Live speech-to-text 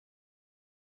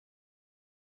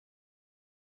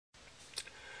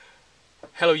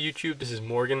Hello YouTube, this is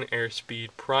Morgan, Airspeed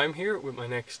Prime here with my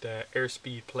next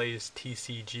Airspeed Plays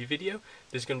TCG video.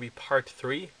 This is going to be part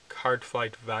 3,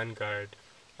 Cardfight Vanguard.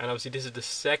 And obviously this is the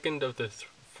second of the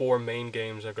four main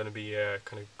games I'm going to be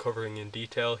kind of covering in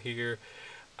detail here.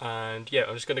 And yeah,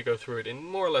 I'm just going to go through it in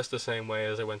more or less the same way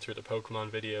as I went through the Pokemon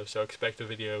video. So expect a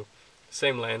video,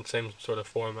 same length, same sort of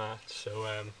format. So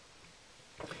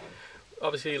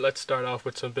obviously let's start off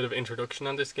with some bit of introduction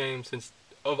on this game, since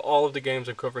of all of the games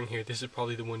I'm covering here, this is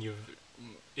probably the one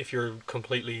if you're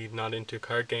completely not into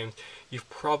card games, you've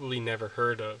probably never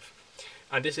heard of.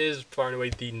 And this is far and away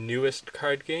the newest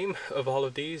card game of all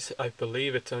of these. I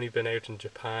believe it's only been out in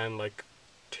Japan like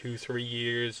 2-3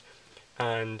 years,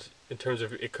 and in terms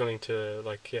of it coming to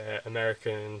like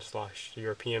American /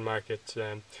 European markets,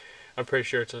 I'm pretty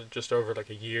sure it's just over like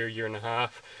a year and a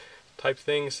half type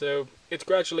thing. So it's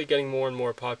gradually getting more and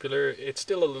more popular. It's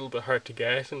still a little bit hard to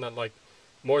get, and that like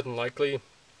more than likely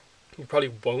you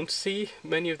probably won't see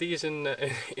many of these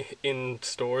in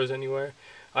stores anywhere.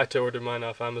 I had to order mine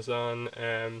off Amazon,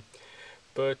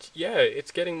 but yeah,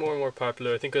 it's getting more and more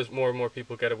popular. I think as more and more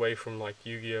people get away from like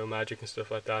Yu-Gi-Oh, Magic and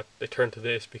stuff like that, they turn to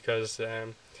this because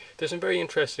there's some very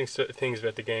interesting things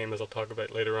about the game, as I'll talk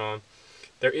about later on.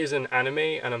 There is an anime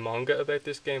and a manga about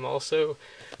this game also.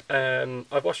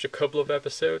 I've watched a couple of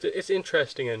episodes. It's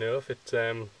interesting enough. It's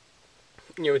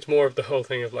it's more of the whole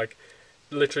thing of like,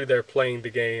 literally they're playing the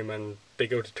game and they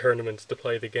go to tournaments to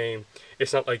play the game.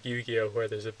 It's not like Yu-Gi-Oh, where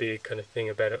there's a big kind of thing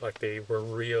about it, like they were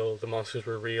real, the monsters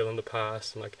were real in the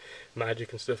past, and like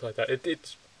Magic and stuff like that.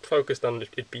 It's focused on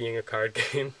it being a card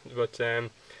game, but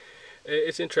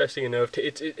it's interesting enough.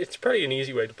 It's probably an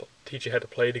easy way to teach you how to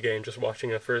play the game, just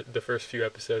watching the first few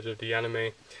episodes of the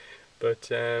anime. But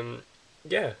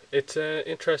yeah, it's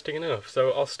interesting enough.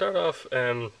 So I'll start off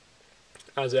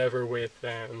as ever with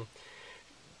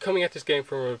coming at this game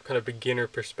from a kind of beginner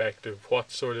perspective.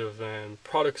 What sort of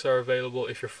products are available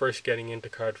if you're first getting into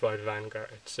Cardfight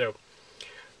Vanguard? So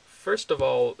first of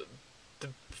all, the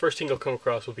first thing you'll come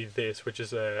across will be this, which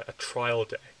is a trial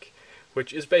deck,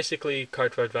 which is basically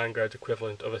Cardfight Vanguard's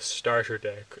equivalent of a starter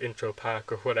deck, intro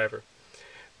pack or whatever.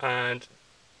 And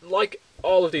like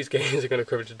all of these games I'm going to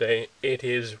cover today, it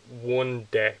is one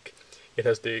deck. It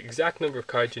has the exact number of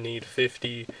cards you need,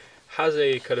 50, has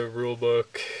a kind of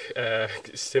rulebook,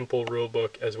 simple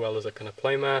rulebook, as well as a kind of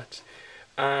playmat,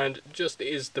 and just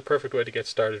is the perfect way to get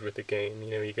started with the game.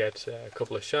 You know, you get a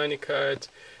couple of shiny cards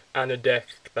and a deck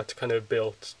that's kind of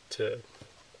built to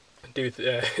do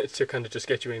to kind of just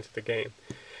get you into the game.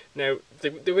 Now, the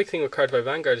big thing with Cardfight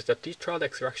Vanguard is that these trial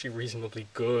decks are actually reasonably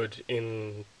good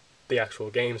in the actual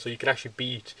game, so you can actually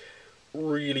beat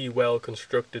really well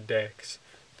constructed decks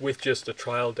with just a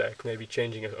trial deck, maybe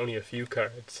changing only a few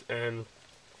cards.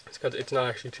 It's not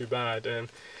actually too bad.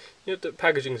 The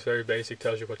packaging is very basic,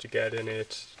 tells you what you get in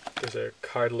it. There's a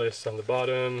card list on the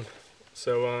bottom,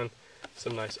 so on.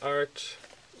 Some nice art.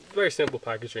 Very simple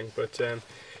packaging, but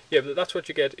yeah, that's what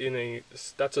you get in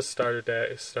that's a starter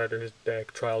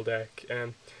deck, trial deck.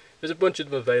 There's a bunch of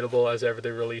them available as ever.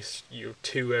 They release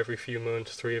 2 every few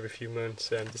months, 3 every few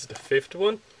months, and this is the 5th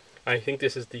one. I think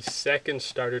this is the second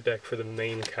starter deck for the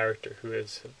main character, who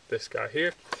is this guy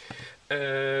here.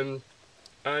 And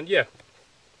yeah,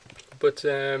 but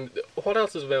what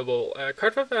else is available?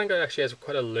 Cardfight Vanguard actually has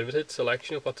quite a limited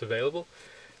selection of what's available.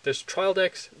 There's trial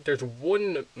decks. There's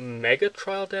one mega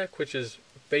trial deck, which is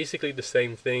basically the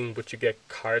same thing, but you get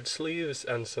card sleeves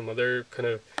and some other kind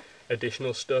of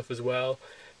additional stuff as well.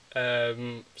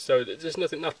 So there's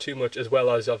not too much, as well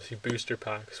as obviously booster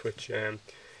packs, which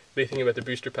the thing about the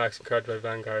booster packs in Cardfight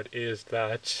Vanguard is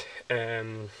that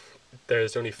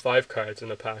there's only 5 cards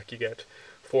in a pack. You get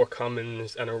 4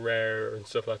 commons and a rare and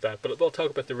stuff like that, but we'll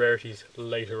talk about the rarities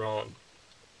later on.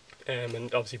 And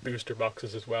obviously booster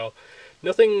boxes as well.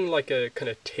 Nothing like a kind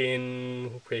of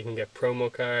tin where you can get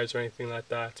promo cards or anything like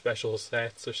that, special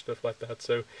sets or stuff like that.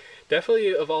 So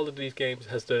definitely, of all of these games,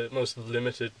 has the most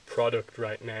limited product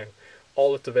right now.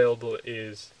 All that's available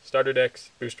is starter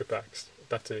decks, booster packs.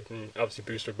 That's it, and obviously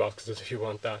booster boxes if you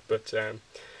want that. But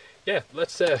yeah,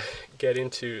 let's get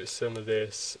into some of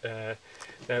this. Now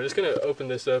I'm just going to open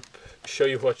this up, show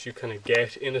you what you kind of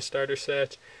get in a starter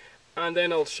set, and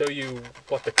then I'll show you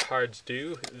what the cards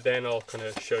do. Then I'll kind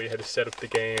of show you how to set up the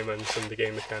game and some of the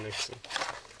game mechanics. And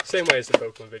same way as the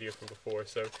Pokemon video from before.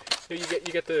 So you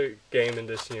get the game in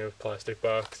this plastic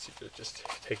box. You just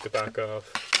take the back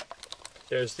off.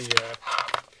 There's the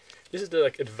this is the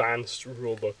like advanced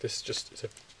rulebook. This is a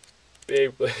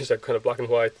big, it's a kind of black and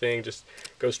white thing. Just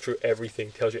goes through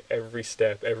everything, tells you every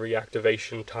step, every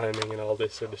activation, timing, and all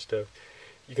this sort of stuff.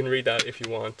 You can read that if you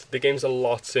want. The game's a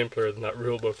lot simpler than that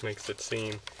rulebook makes it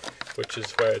seem. which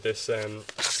is where this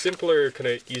simpler, kind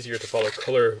of easier to follow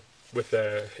color with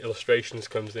illustrations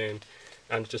comes in,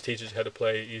 and it just teaches you how to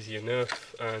play easy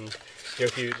enough. And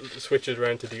if you switch it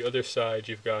around to the other side,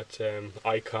 you've got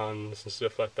icons and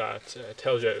stuff like that. It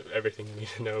tells you everything you need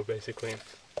to know, basically.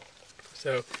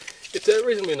 So it's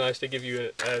reasonably nice to give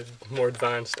you a more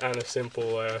advanced and a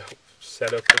simple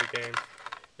setup for the game.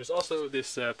 There's also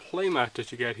this playmat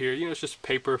that you get here. It's just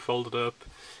paper folded up.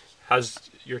 Has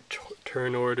your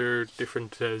turn order,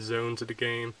 different zones of the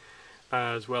game,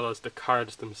 as well as the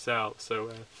cards themselves.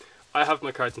 So I have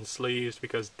my cards in sleeves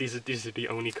because these are the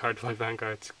only Cardfight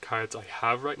Vanguard cards I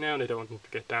have right now, and I don't want them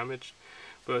to get damaged.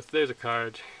 But there's a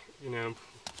card.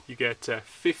 You get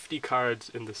 50 cards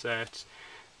in the set,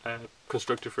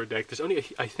 constructed for a deck.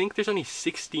 I think there's only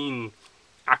 16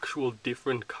 actual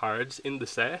different cards in the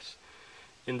set,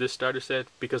 in this starter set,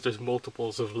 because there's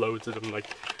multiples of loads of them. Like,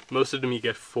 most of them you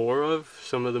get 4 of,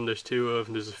 some of them there's 2 of,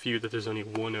 and there's a few that there's only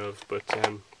 1 of, but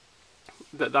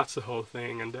that's the whole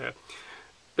thing. And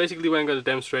basically what I'm going to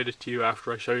demonstrate it to you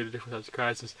after I show you the different types of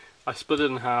cards is I split it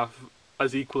in half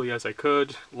as equally as I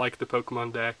could, like the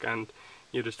Pokemon deck, and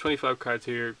there's 25 cards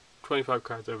here, 25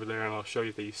 cards over there, and I'll show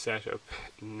you the setup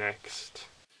next.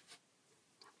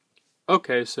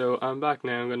 Okay, so I'm back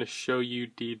now. I'm going to show you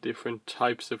the different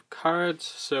types of cards.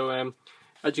 So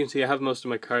as you can see, I have most of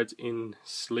my cards in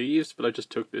sleeves, but I just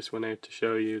took this one out to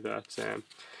show you that that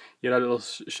little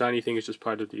shiny thing is just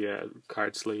part of the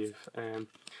card sleeve.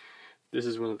 This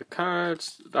is one of the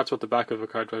cards. That's what the back of a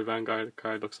Cardfight Vanguard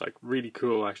card looks like. Really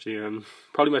cool, actually.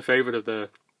 Probably my favorite of the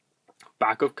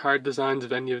back of card designs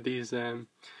of any of these different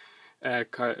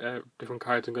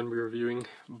cards I'm going to be reviewing.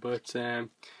 But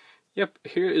yep,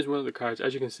 here is one of the cards.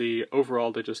 As you can see,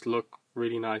 overall they just look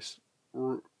really nice.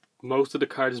 Most of the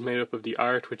card is made up of the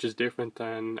art, which is different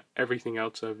than everything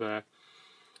else of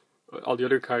all the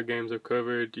other card games I've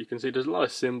covered. You can see there's a lot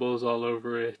of symbols all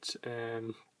over it.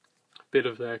 Bit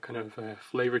of the kind of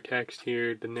flavor text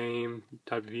here, the name,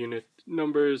 type of unit,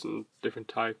 numbers, and different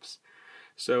types.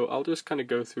 So I'll just kind of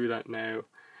go through that now.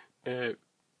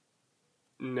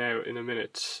 Now in a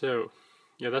minute. So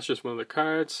yeah, that's just one of the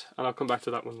cards, and I'll come back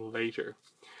to that one later.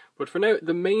 But for now,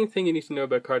 the main thing you need to know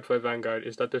about Cardfight Vanguard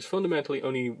is that there's fundamentally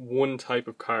only one type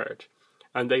of card,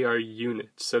 and they are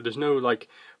units. So there's no like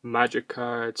magic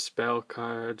cards, spell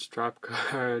cards, trap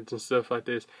cards, and stuff like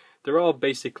this. They're all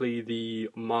basically the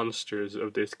monsters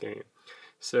of this game.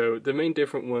 So the main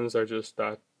different ones are just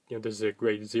that there's a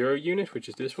grade 0 unit, which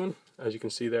is this one, as you can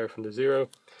see there from the 0.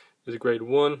 There's a grade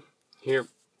 1 here,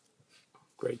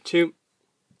 grade 2,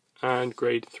 and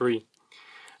grade 3.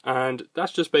 And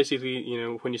that's just basically,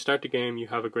 when you start the game, you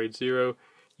have a grade 0,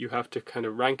 you have to kind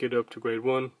of rank it up to grade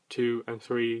 1, 2, and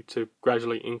 3 to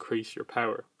gradually increase your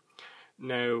power.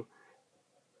 Now,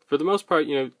 for the most part,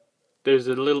 there's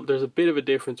a bit of a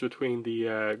difference between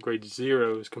the grade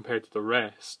 0s compared to the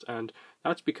rest, and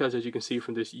that's because, as you can see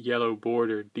from this yellow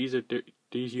border, these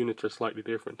units are slightly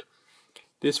different.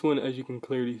 This one, as you can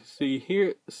clearly see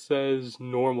here, says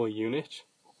normal unit,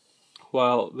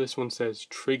 while this one says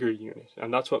trigger unit,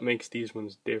 and that's what makes these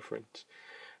ones different.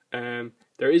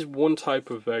 There is one type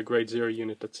of grade 0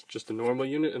 unit that's just a normal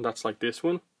unit, and that's like this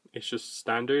one. It's just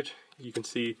standard. You can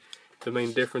see the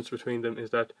main difference between them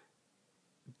is that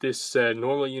this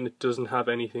normal unit doesn't have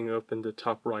anything up in the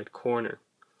top right corner,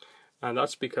 and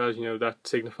that's because that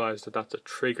signifies that that's a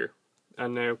trigger.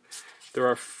 And now there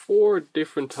are 4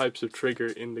 different types of trigger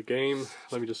in the game.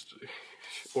 Let me just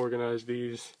organize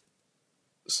these.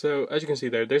 So as you can see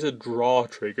there's a draw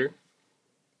trigger,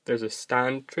 there's a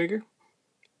stand trigger,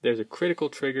 there's a critical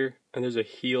trigger, and there's a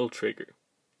heal trigger.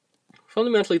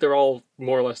 Fundamentally they're all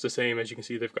more or less the same. As you can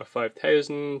see, they've got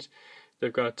 5,000.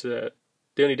 They've got the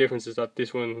only difference is that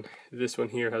this one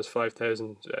here has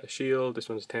 5,000 shield, this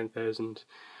one's 10,000,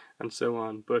 and so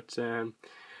on. But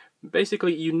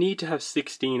basically you need to have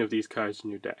 16 of these cards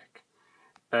in your deck.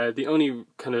 The only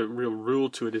kind of real rule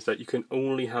to it is that you can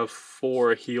only have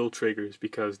 4 heal triggers,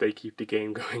 because they keep the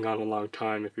game going on a long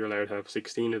time if you're allowed to have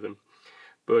 16 of them.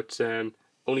 But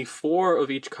only 4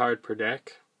 of each card per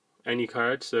deck, any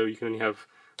card, so you can only have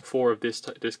 4 of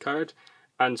this card,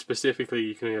 and specifically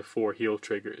you can only have 4 heal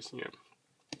triggers.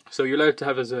 So you're allowed to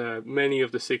have as many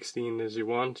of the 16 as you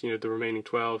want. The remaining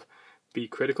 12 be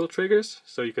critical triggers,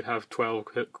 so you could have 12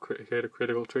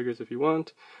 critical triggers if you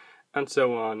want, and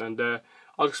so on. And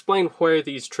I'll explain where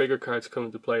these trigger cards come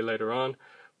into play later on,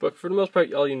 but for the most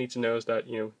part all you need to know is that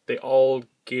they all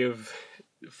give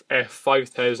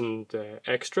 5,000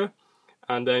 extra,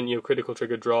 and then critical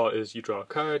trigger draw is you draw a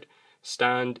card,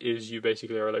 stand is you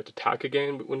basically are allowed to attack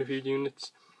again with one of your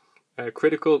units,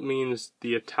 Critical means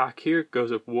the attack here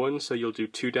goes up 1, so you'll do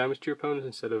 2 damage to your opponent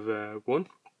instead of 1.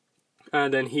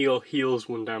 And then heal heals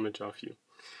 1 damage off you.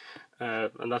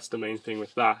 And that's the main thing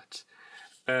with that.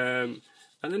 And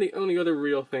then the only other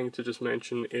real thing to just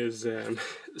mention is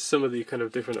some of the kind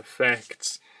of different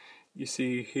effects. You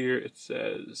see here it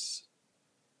says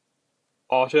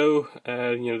auto,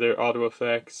 you know, they're auto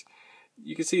effects.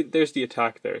 You can see there's the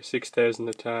attack there, 6,000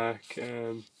 attack.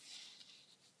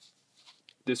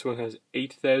 This one has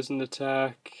 8,000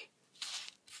 attack.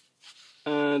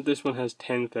 And this one has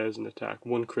 10,000 attack,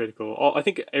 1 critical. I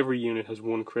think every unit has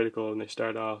 1 critical when they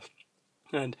start off.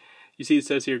 And you see it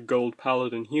says here Gold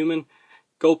Paladin Human.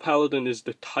 Gold Paladin is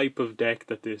the type of deck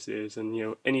that this is, and you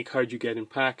know, any card you get in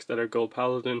packs that are Gold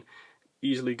Paladin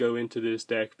easily go into this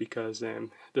deck because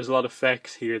there's a lot of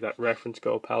effects here that reference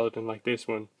Gold Paladin, like this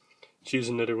one. Choose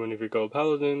another one of your Gold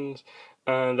Paladins,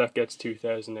 and that gets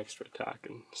 2,000 extra attack,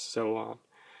 and so on.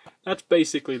 That's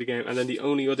basically the game, and then the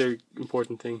only other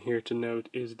important thing here to note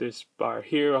is this bar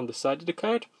here on the side of the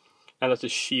card, and that's a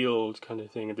shield kind of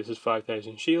thing, and this is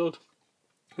 5,000 shield,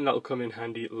 and that'll come in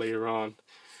handy later on.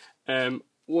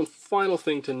 One final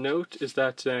thing to note is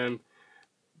that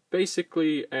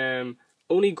basically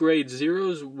only grade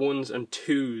 0s, 1s and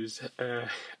 2s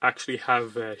actually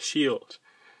have shield.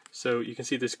 So you can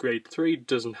see this grade 3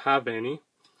 doesn't have any,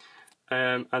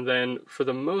 and then for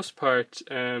the most part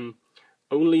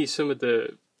only some of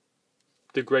the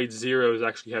grade 0s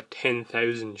actually have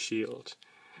 10,000 shield.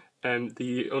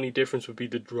 The only difference would be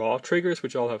the draw triggers,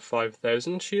 which all have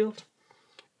 5,000 shield.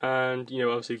 And, you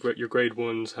know, obviously your grade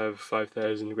 1s have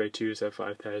 5,000, grade 2s have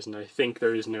 5,000. I think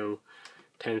there is no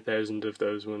 10,000 of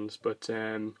those ones. But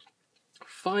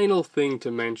final thing to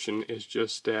mention is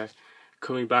just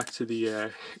coming back to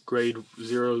the grade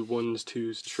 0, 1s,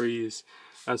 2s, 3s,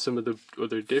 and some of the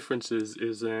other differences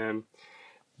is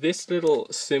this little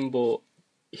symbol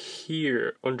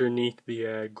here underneath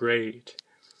the grade.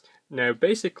 Now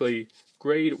basically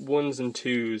grade 1s and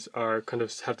 2s are kind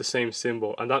of have the same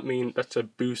symbol, and that's a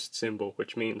boost symbol,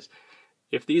 which means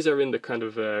if these are in the kind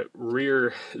of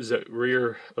rear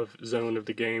of zone of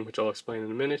the game, which I'll explain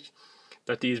in a minute,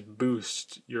 that these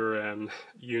boost your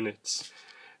units.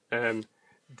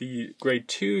 The grade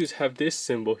 2s have this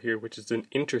symbol here, which is an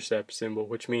intercept symbol,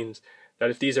 which means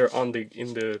that if these are on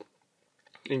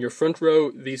in your front row,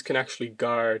 these can actually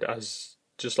guard as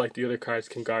just like the other cards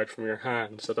can guard from your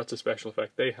hand. So that's a special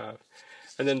effect they have.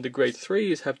 And then the grade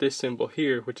 3s have this symbol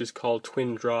here, which is called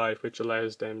Twin Drive, which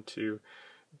allows them to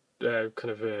kind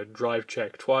of drive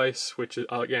check twice, which is,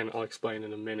 again, I'll explain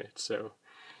in a minute. So,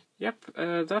 yep,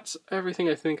 that's everything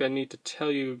I think I need to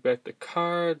tell you about the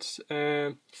cards.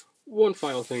 One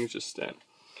final thing is just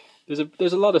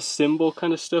there's a lot of symbol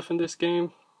kind of stuff in this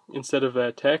game instead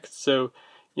of text. So,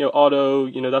 you know, auto,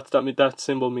 you know, that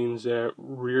symbol means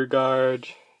rear guard.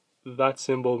 That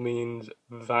symbol means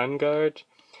vanguard.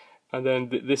 And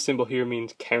then this symbol here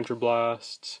means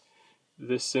counterblast.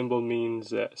 This symbol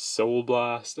means soul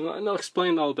blast. And I'll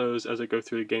explain all those as I go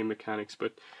through the game mechanics.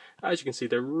 But as you can see,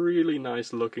 they're really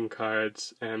nice looking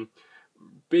cards.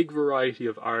 Big variety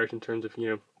of art in terms of, you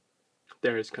know,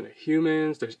 there's kind of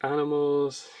humans, there's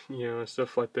animals, you know, and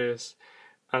stuff like this.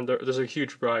 And there's a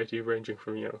huge variety ranging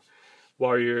from, you know,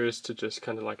 warriors to just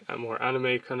kind of like more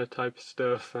anime kind of type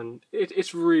stuff. And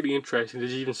it's really interesting.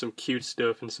 There's even some cute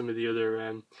stuff in some of the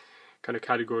other kind of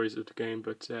categories of the game.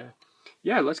 But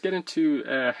yeah, let's get into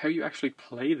how you actually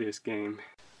play this game.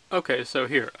 Okay, so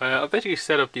here, I've basically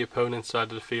set up the opponent's side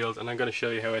of the field, and I'm going to show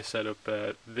you how I set up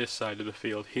this side of the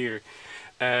field here.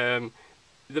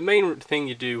 The main thing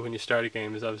you do when you start a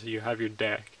game is obviously you have your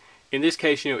deck. In this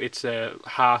case, you know, it's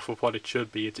half of what it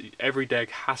should be. Every deck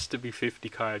has to be 50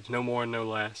 cards, no more, no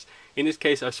less. In this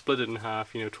case, I split it in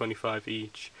half, you know, 25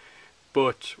 each.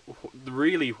 But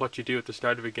really what you do at the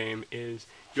start of a game is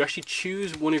you actually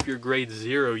choose one of your grade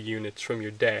 0 units from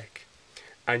your deck,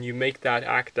 and you make that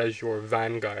act as your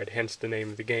vanguard, hence the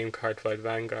name of the game, Cardfight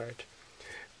Vanguard.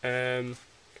 And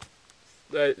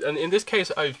in this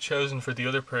case, I've chosen for the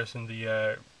other person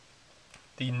the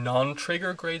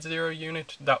non-trigger grade 0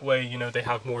 unit. That way, you know, they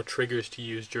have more triggers to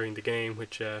use during the game,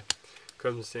 which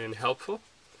comes in helpful.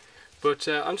 But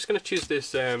I'm just going to choose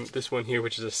this one here,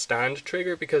 which is a stand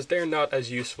trigger, because they're not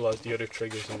as useful as the other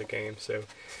triggers in the game. So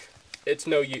it's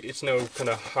no kind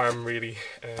of harm really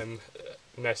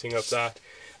messing up that.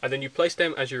 And then you place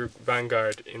them as your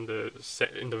vanguard in the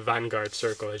vanguard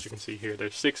circle, as you can see here.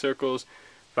 There's 6 circles,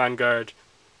 vanguard,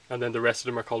 and then the rest of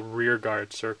them are called rear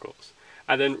guard circles.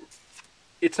 And then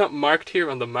it's not marked here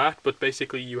on the mat, but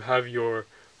basically you have your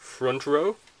front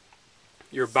row,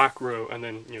 your back row, and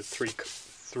then, you know,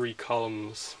 three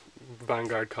columns,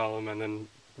 vanguard column, and then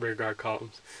rearguard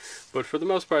columns. But for the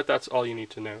most part, that's all you need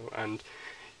to know, and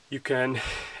you can.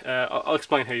 I'll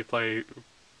explain how you play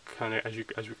kind of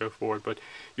as we go forward. But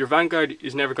your Vanguard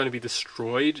is never going to be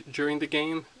destroyed during the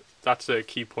game. That's a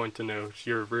key point to note.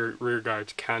 Your rear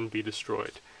guards can be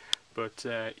destroyed. But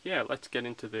yeah, let's get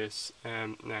into this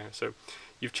now. So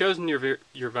you've chosen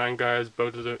your Vanguards.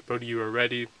 Both of you are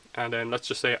ready, and then let's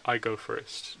just say I go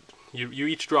first. You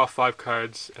each draw 5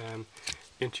 cards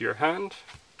into your hand.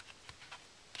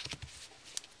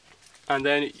 And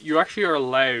then you actually are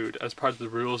allowed, as part of the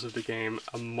rules of the game,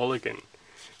 a mulligan,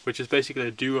 which is basically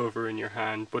a do-over in your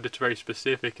hand, but it's very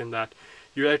specific in that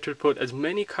you're allowed to put as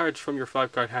many cards from your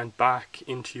 5-card hand back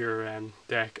into your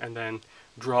deck and then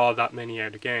draw that many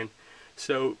out again.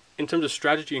 So in terms of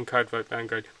strategy in Cardfight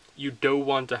Vanguard, you don't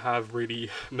want to have really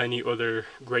many other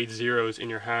grade 0s in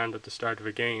your hand at the start of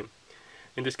a game.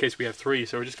 In this case we have 3,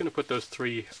 so we're just going to put those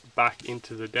 3 back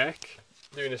into the deck.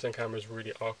 Doing this on camera is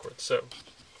really awkward, so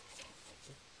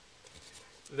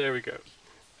there we go.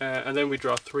 And then we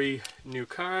draw 3 new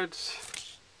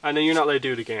cards, and then you're not allowed to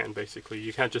do it again, basically.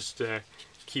 You can't just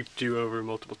keep do-over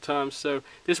multiple times. So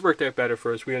this worked out better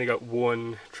for us. We only got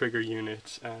 1 trigger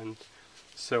unit and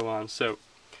so on. So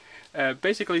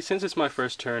basically, since it's my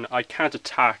first turn, I can't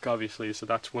attack, obviously, so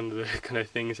that's one of the kind of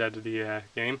things out of the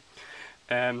game.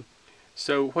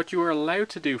 So what you are allowed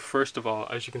to do, first of all,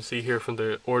 as you can see here from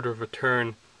the order of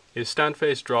return, is stand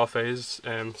phase, draw phase.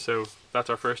 So that's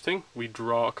our first thing. We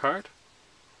draw a card.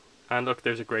 And look,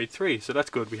 there's a grade 3, so that's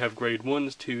good. We have grade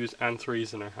 1s, 2s, and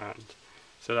 3s in our hand.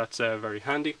 So that's very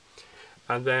handy.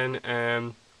 And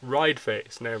then ride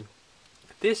phase. Now,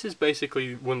 this is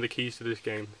basically one of the keys to this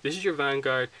game. This is your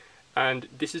Vanguard, and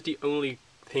this is the only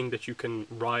thing that you can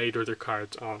ride other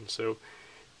cards on. So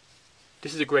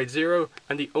this is a grade 0,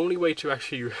 and the only way to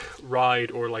actually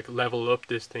ride or like level up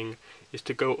this thing is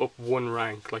to go up 1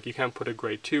 rank. Like, you can't put a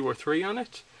grade 2 or 3 on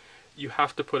it. You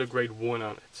have to put a grade 1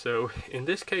 on it. So in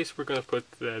this case we're going to put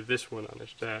this one on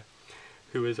it,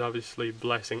 who is obviously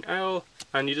Blessing Owl,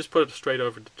 and you just put it straight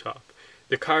over the top.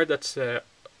 The card that's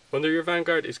under your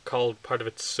Vanguard is called part of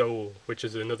its soul, which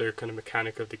is another kind of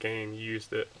mechanic of the game. You use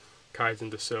the cards in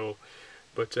the soul,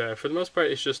 but for the most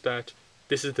part it's just that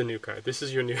this is the new card. This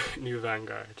is your new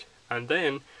Vanguard. And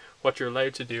then what you're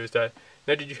allowed to do is that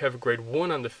now that you have a grade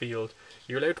 1 on the field,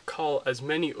 you're allowed to call as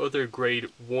many other grade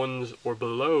 1s or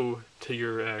below to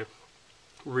your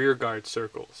rear guard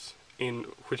circles in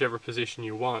whichever position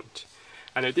you want.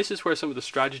 And now this is where some of the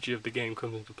strategy of the game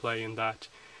comes into play, in that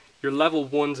your level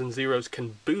 1s and 0s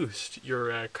can boost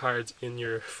your cards in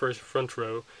your front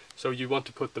row. So you want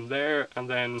to put them there, and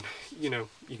then you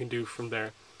can do from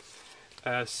there.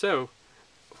 So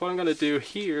what I'm going to do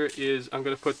here is I'm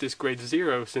going to put this grade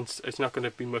 0, since it's not going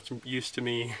to be much use to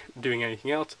me doing anything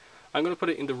else. I'm going to put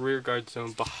it in the rear guard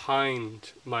zone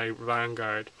behind my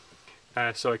Vanguard,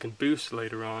 so I can boost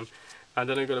later on. And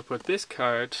then I'm going to put this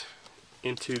card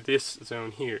into this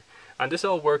zone here. And this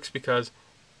all works because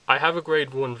I have a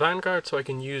grade 1 Vanguard, so I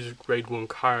can use grade 1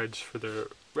 cards for the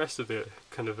rest of the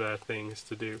kind of things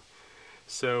to do.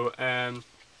 So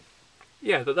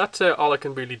yeah, that's all I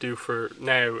can really do for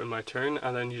now in my turn,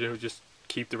 and then just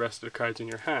keep the rest of the cards in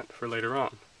your hand for later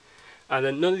on. And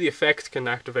then none of the effects can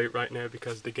activate right now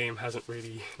because the game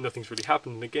nothing's really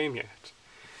happened in the game yet.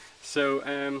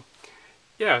 So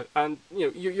yeah, and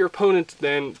your opponent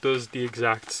then does the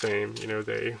exact same.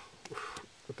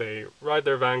 They ride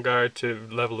their Vanguard to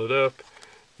level it up,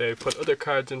 they put other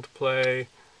cards into play,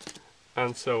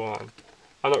 and so on.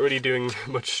 I'm not really doing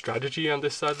much strategy on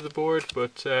this side of the board,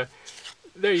 but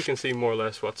there you can see more or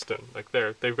less what's done. Like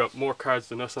there, they've got more cards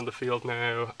than us on the field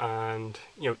now, and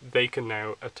they can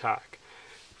now attack.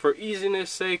 For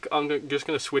easiness sake, I'm just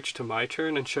going to switch to my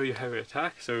turn and show you how to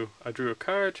attack. So I drew a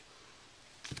card,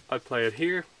 I play it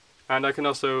here, and I can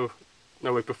also,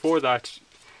 no wait, before that,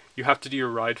 you have to do your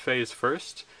ride phase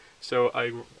first. So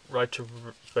I ride to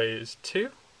phase 2,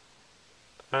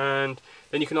 and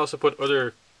then you can also put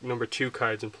other number 2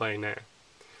 cards in play now.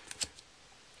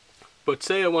 But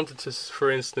say I wanted to,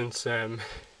 for instance,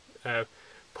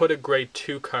 put a grade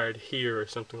 2 card here or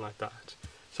something like that.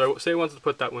 So say I wanted to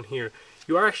put that one here.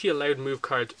 You are actually allowed to move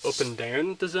cards up and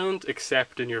down the zones,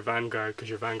 except in your Vanguard, because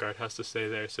your Vanguard has to stay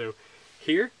there. So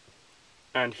here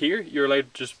and here, you're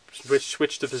allowed to just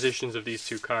switch the positions of these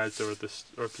 2 cards,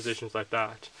 or positions like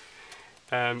that.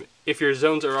 If your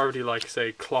zones are already, like,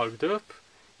 say, clogged up,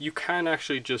 you can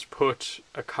actually just put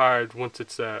a card, once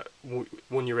it's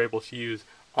one you're able to use,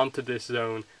 onto this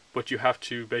zone, but you have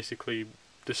to basically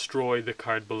destroy the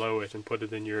card below it and put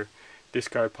it in your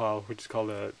discard pile, which is called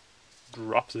a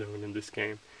drop zone in this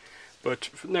game. But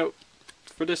now,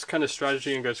 for this kind of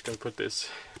strategy, I'm just going to put this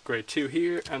grade 2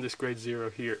 here and this grade 0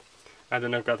 here. And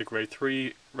then I've got the grade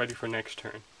 3 ready for next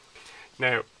turn.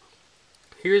 Now,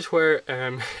 here's where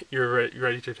you're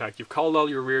ready to attack. You've called all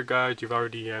your rear guard, you've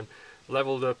already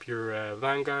leveled up your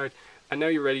vanguard, and now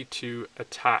you're ready to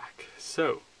attack.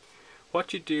 So,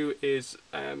 what you do is,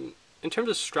 in terms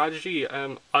of strategy,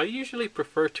 I usually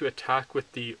prefer to attack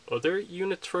with the other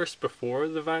units first before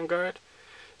the vanguard.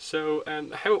 So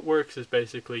how it works is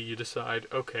basically you decide,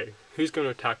 okay, who's going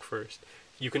to attack first?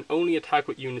 You can only attack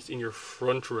with units in your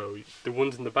front row. The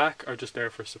ones in the back are just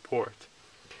there for support.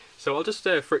 So I'll just,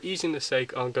 for easiness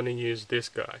sake, I'm going to use this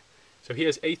guy. So he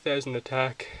has 8,000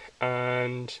 attack,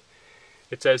 and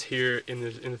it says here in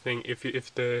the thing,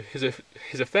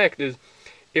 his effect is,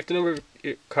 if the number of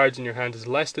cards in your hand is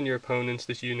less than your opponent's,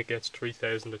 this unit gets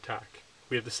 3,000 attack.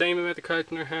 We have the same amount of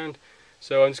cards in our hand,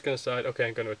 so I'm just going to decide, okay,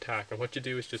 I'm going to attack. And what you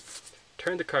do is just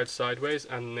turn the card sideways,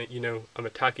 and you know, I'm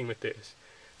attacking with this.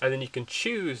 And then you can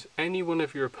choose any one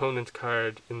of your opponent's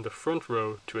card in the front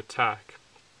row to attack.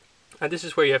 And this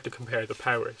is where you have to compare the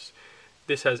powers.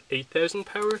 This has 8,000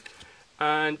 power,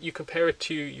 and you compare it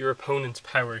to your opponent's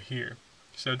power here.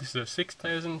 So this is a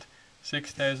 6,000,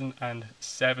 6,000, and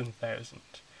 7,000.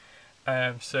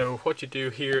 So what you do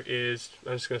here is,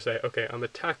 I'm just going to say, okay, I'm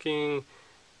attacking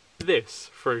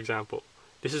this, for example.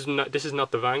 This is not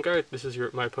the vanguard. This is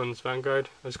my opponent's vanguard.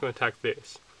 I'm just going to attack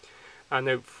this. And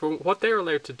now, what they're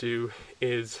allowed to do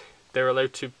is they're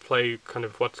allowed to play kind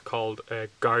of what's called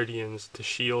guardians to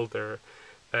shield their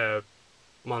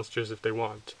monsters if they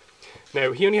want.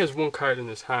 Now, he only has one card in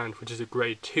his hand, which is a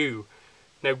grade 2.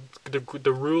 Now,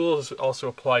 the rules also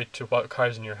apply to what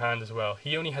cards in your hand as well.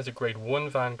 He only has a grade 1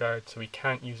 vanguard, so he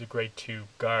can't use a grade 2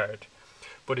 guard.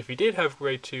 But if he did have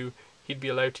grade 2, he'd be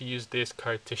allowed to use this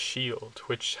card to shield,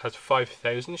 which has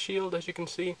 5,000 shield, as you can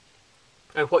see.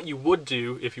 And what you would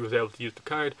do, if you was able to use the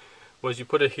card, was you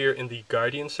put it here in the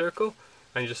guardian circle,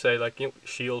 and you just say, like, you know,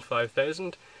 shield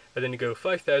 5,000, and then you go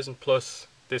 5,000 plus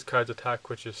this card's attack,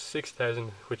 which is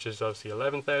 6,000, which is obviously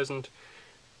 11,000,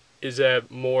 is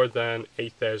more than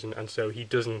 8,000, and so he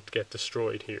doesn't get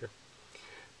destroyed here.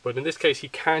 But in this case, he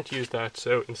can't use that,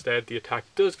 so instead the attack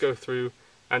does go through,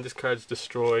 and this card's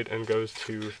destroyed and goes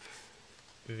to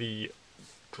the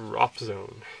drop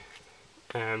zone.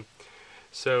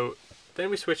 So then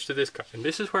we switch to this card, and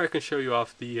this is where I can show you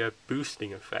off the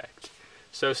boosting effect.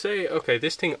 So say, okay,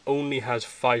 this thing only has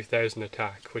 5,000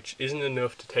 attack, which isn't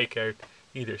enough to take out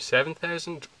either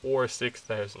 7,000 or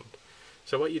 6,000.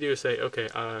 So what you do is say, okay,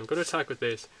 I'm going to attack with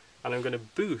this, and I'm going to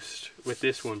boost with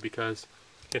this one, because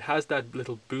it has that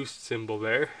little boost symbol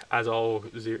there, as all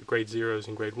grade 0s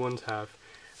and grade 1s have.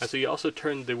 And so you also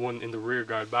turn the one in the rear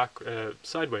guard back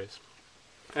sideways.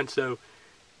 And so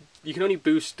you can only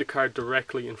boost the card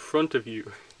directly in front of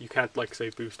you. You can't, like,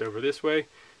 say, boost over this way.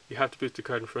 You have to boost the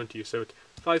card in front of you. So it's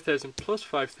 5,000 plus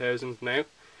 5,000 now,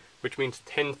 which means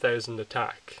 10,000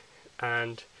 attack.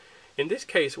 And in this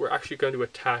case, we're actually going to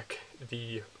attack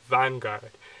the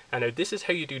vanguard. And now this is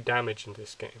how you do damage in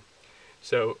this game.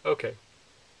 So, okay,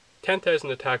 10,000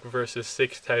 attack versus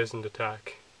 6,000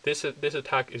 attack. This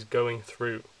attack is going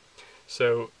through.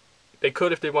 So they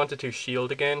could, if they wanted to,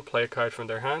 shield again, play a card from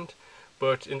their hand.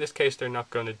 But in this case, they're not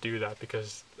going to do that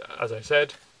because, as I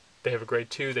said, they have a grade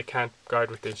 2, they can't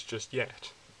guard with this just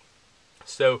yet.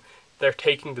 So they're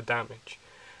taking the damage.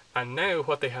 And now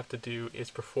what they have to do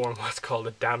is perform what's called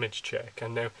a damage check.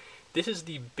 And now this is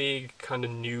the big kind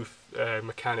of new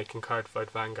mechanic in Cardfight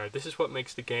Vanguard. This is what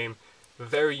makes the game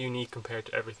very unique compared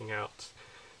to everything else.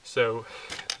 So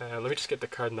let me just get the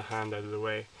card in the hand out of the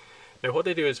way. Now what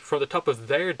they do is, from the top of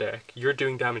their deck, you're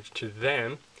doing damage to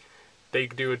them. They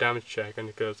do a damage check, and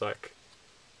it goes like,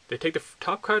 they take the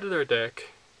top card of their deck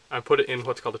and put it in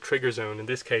what's called a trigger zone. In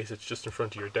this case, it's just in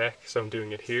front of your deck, so I'm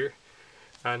doing it here.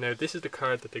 And now this is the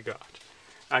card that they got.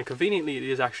 And conveniently, it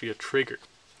is actually a trigger.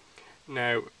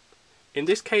 Now, in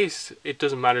this case, it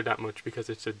doesn't matter that much because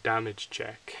it's a damage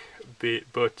check.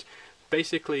 But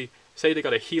basically, say they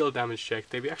got a heal damage check,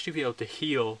 they'd actually be able to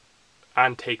heal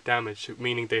and take damage,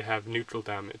 meaning they have neutral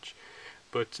damage.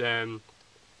 But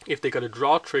if they got a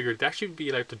draw trigger, they'd actually be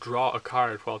allowed to draw a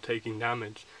card while taking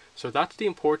damage. So that's the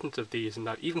importance of these, and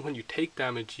that even when you take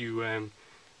damage, you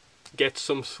get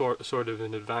some sort of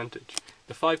an advantage.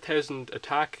 The 5,000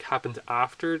 attack happens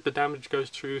after the damage goes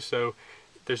through, so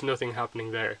there's nothing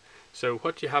happening there. So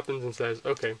what happens and says,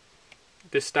 okay,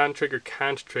 this stand trigger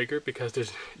can't trigger because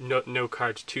there's no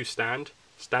cards to stand.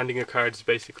 Standing a card is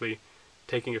basically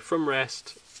taking it from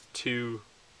rest to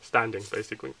standing,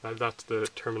 basically. That's the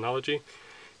terminology.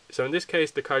 So in this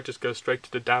case, the card just goes straight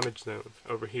to the damage zone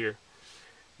over here.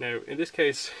 Now, in this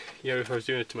case, you know, if I was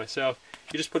doing it to myself,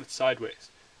 you just put it sideways.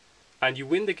 And you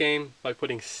win the game by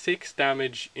putting 6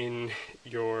 damage in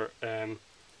your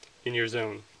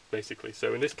zone, basically.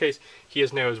 So in this case, he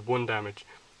has now has 1 damage.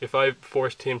 If I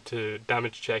forced him to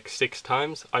damage check 6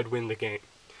 times, I'd win the game.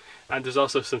 And there's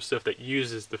also some stuff that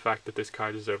uses the fact that this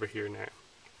card is over here now.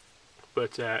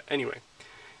 But anyway,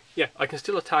 yeah, I can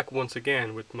still attack once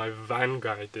again with my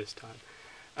Vanguard this time.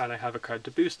 And I have a card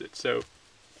to boost it. So,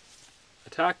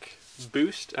 attack,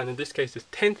 boost, and in this case it's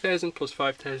 10,000 plus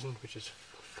 5,000, which is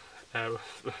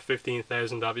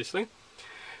 15,000 obviously.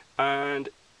 And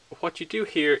what you do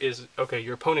here is, okay,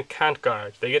 your opponent can't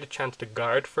guard. They get a chance to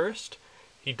guard first.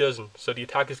 He doesn't, so the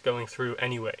attack is going through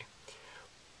anyway.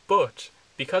 But,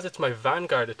 because it's my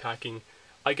Vanguard attacking,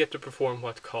 I get to perform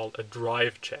what's called a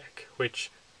drive check, which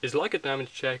is like a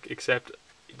damage check, except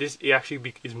this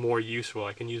actually is more useful.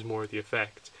 I can use more of the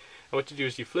effects. And what you do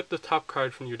is you flip the top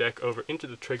card from your deck over into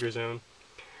the trigger zone,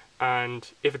 and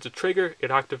if it's a trigger,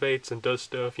 it activates and does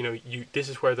stuff. You know, this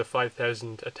is where the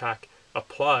 5,000 attack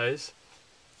applies.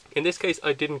 In this case,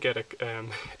 I didn't get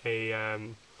a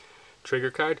trigger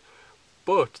card,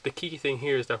 but the key thing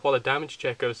here is that while a damage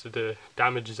check goes to the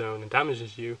damage zone and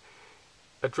damages you,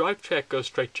 a drive check goes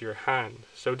straight to your hand.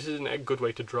 So this isn't a good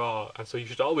way to draw, and so you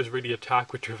should always really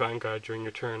attack with your Vanguard during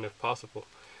your turn if possible.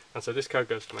 And so this card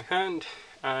goes to my hand,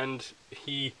 and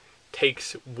he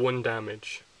takes 1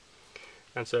 damage.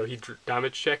 And so he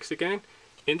damage checks again.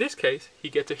 In this case, he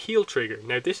gets a heal trigger.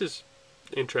 Now this is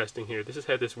interesting here. This is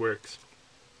how this works.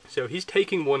 So he's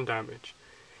taking 1 damage.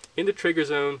 In the trigger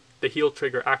zone, the heal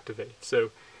trigger activates.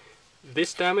 So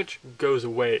this damage goes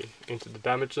away into the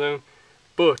damage zone,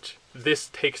 but this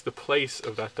takes the place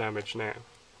of that damage now.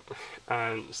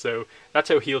 And so that's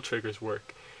how heal triggers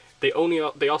work. They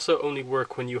also only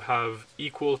work when you have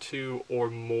equal to or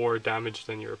more damage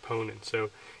than your opponent.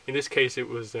 So in this case it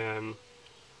was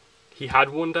he had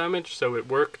 1 damage, so it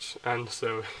worked, and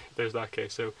so there's that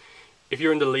case. So if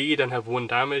you're in the lead and have 1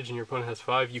 damage and your opponent has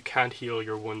 5, you can't heal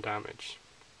your 1 damage.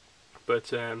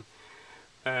 But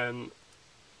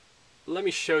let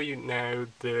me show you now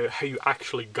how you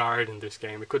actually guard in this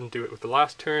game. We couldn't do it with the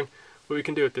last turn, but we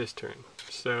can do it this turn.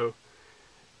 So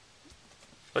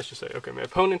let's just say, okay, my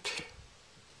opponent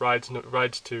rides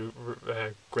to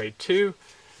grade 2.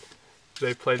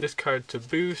 They play this card to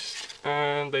boost,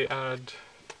 and they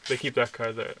keep that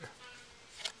card there.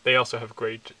 They also have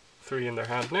grade 3 in their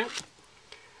hand now.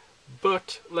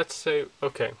 But let's say,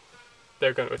 okay,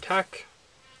 they're going to attack,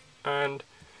 and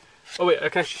oh wait, I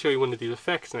can actually show you one of these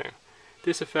effects now.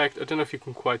 This effect, I don't know if you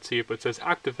can quite see it, but it says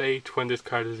activate when this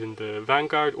card is in the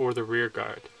Vanguard or the rear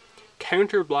guard.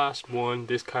 Counter Blast 1,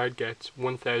 this card gets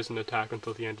 1,000 attack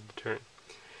until the end of the turn.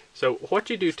 So what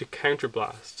you do to Counter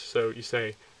Blast, so you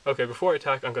say, okay, before I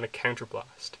attack I'm going to Counter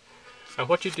Blast. And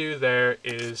what you do there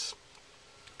is,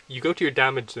 you go to your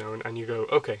damage zone and you go,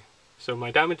 okay, so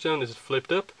my damage zone is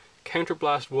flipped up, Counter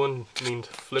Blast 1 means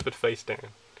flip it face down.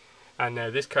 And now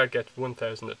this card gets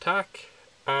 1,000 attack,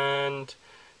 and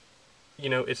you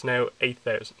know, it's now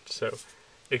 8,000. So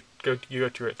you go to your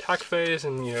attack phase,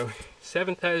 and you know,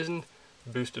 7,000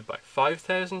 boosted by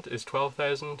 5,000 is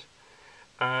 12,000,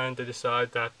 and they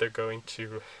decide that they're going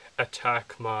to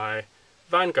attack my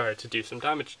Vanguard to do some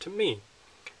damage to me.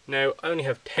 Now I only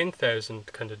have 10,000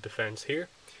 kind of defense here,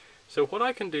 so what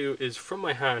I can do is from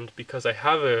my hand, because I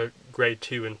have a grade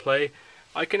 2 in play,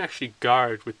 I can actually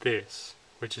guard with this,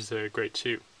 which is a grade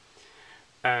 2,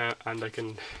 and I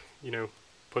can, you know,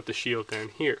 put the shield down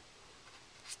here.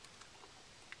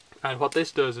 And what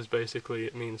this does is basically,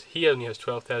 it means he only has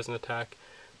 12,000 attack.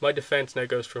 My defense now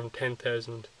goes from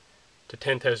 10,000 to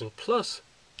 10,000 plus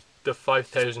the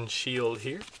 5,000 shield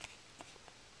here,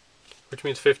 which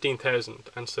means 15,000.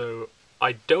 And so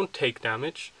I don't take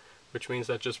damage, which means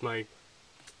that just my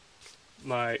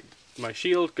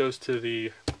shield goes to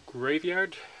the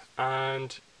graveyard,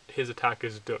 and his attack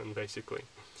is done basically.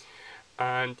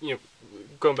 And you know,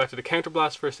 going back to the Counter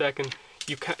Blast for a second,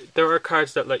 there are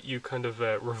cards that let you kind of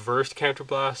reverse Counter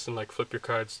Blast and like flip your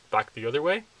cards back the other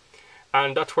way,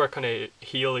 and that's where kind of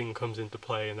healing comes into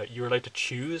play, and that you're allowed to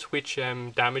choose which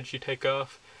damage you take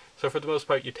off. So for the most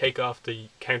part, you take off the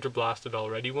Counter Blasted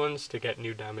already ones to get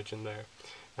new damage in there,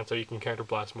 and so you can Counter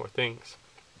Blast more things.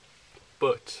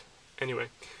 But anyway,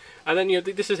 and then you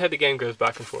know, this is how the game goes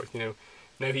back and forth. You know,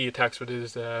 now he attacks with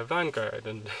his Vanguard,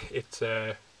 and it's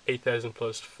 8,000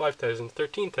 plus 5,000,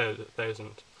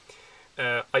 13,000.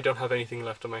 I don't have anything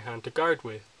left on my hand to guard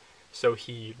with, so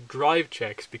he drive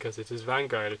checks because it's his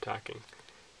Vanguard attacking.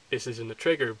 This isn't a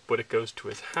trigger, but it goes to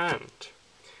his hand.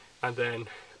 And then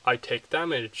I take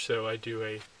damage, so I do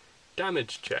a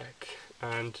damage check,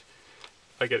 and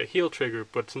I get a heal trigger,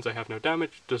 but since I have no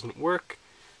damage, it doesn't work,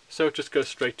 so it just goes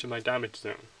straight to my damage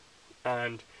zone.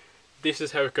 And this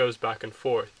is how it goes back and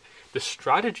forth. The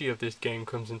strategy of this game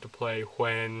comes into play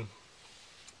when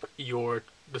you're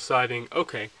deciding,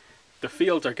 okay, the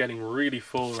fields are getting really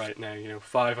full right now,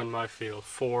 5 on my field,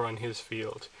 4 on his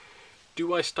field.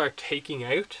 Do I start taking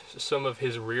out some of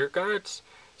his rear guards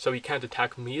so he can't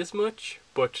attack me as much,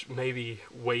 but maybe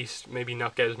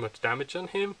not get as much damage on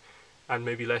him, and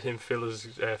maybe let him fill his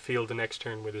field the next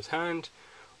turn with his hand?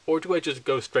 Or do I just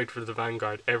go straight for the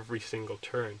Vanguard every single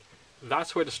turn?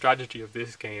 That's where the strategy of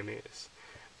this game is.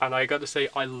 And I gotta say,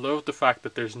 I love the fact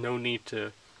that there's no need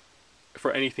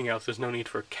for anything else. There's no need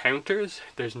for counters.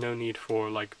 There's no need for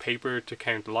like paper to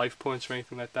count life points or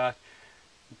anything like that.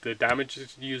 The damage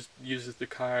uses the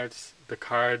cards. The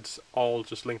cards all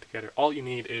just link together. All you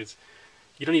need is,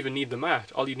 you don't even need the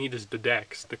mat. All you need is the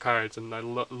decks, the cards, and I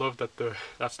love that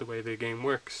that's the way the game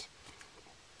works.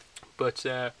 But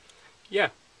yeah,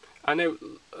 I know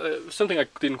something I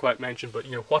didn't quite mention, but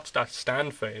what's that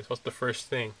stand phase? What's the first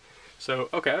thing? So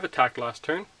okay, I've attacked last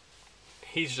turn.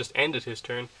 He's just ended his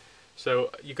turn.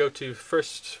 So you go to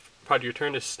first part of your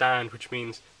turn is stand, which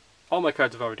means all my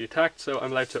cards have already attacked, so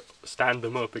I'm allowed to stand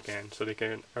them up again, so they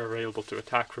are able to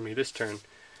attack for me this turn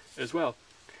as well.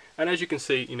 And as you can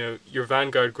see, your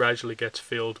Vanguard gradually gets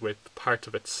filled with parts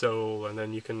of its soul, and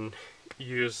then you can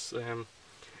use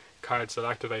cards that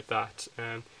activate that.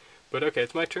 But okay,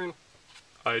 it's my turn.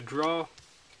 I draw,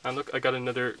 and look, I got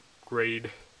another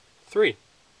grade 3,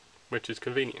 which is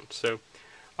convenient. So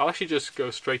I'll actually just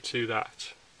go straight to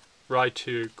that. Ride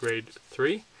to grade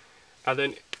 3, and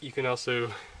then you can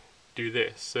also do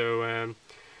this. So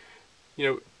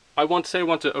I want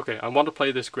to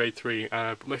play this grade 3,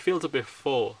 but my field's a bit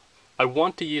full. I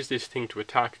want to use this thing to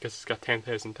attack because it's got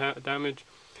 10,000 damage,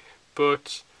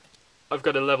 but I've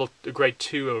got a grade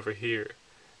 2 over here,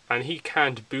 and he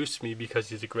can't boost me because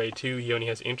he's a grade 2. He only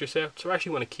has intercept, so I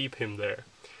actually want to keep him there.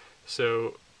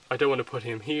 So I don't want to put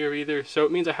him here either, so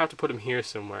it means I have to put him here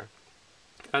somewhere.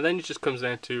 And then it just comes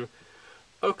down to,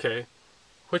 okay,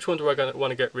 which one do I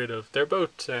want to get rid of? They're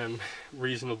both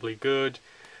reasonably good,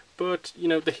 but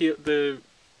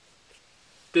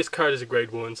this card is a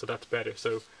grade 1, so that's better.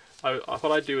 So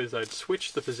what I'd do is I'd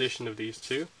switch the position of these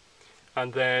two,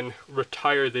 and then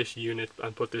retire this unit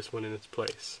and put this one in its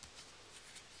place.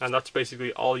 And that's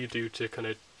basically all you do to kind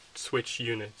of switch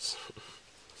units.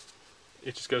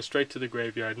 It just goes straight to the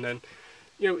graveyard, and then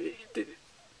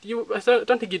I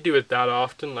don't think you do it that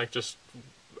often, like just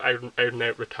out and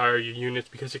out retire your units,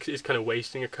 because it's kind of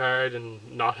wasting a card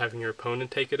and not having your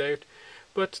opponent take it out.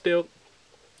 But still,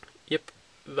 yep,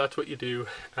 that's what you do.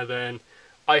 And then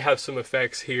I have some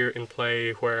effects here in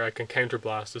play where I can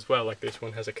counterblast as well, like this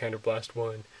one has a counterblast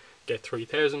 1, get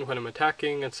 3,000 when I'm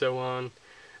attacking, and so on.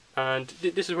 And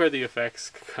this is where the effects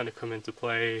kind of come into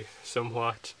play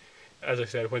somewhat, as I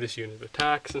said, when this unit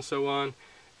attacks and so on.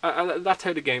 And that's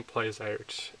how the game plays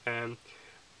out.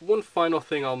 One final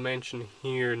thing I'll mention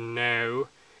here now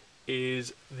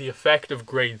is the effect of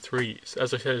grade 3s.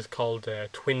 As I said, it's called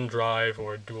twin drive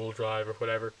or dual drive or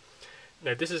whatever.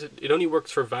 Now it only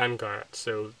works for Vanguard,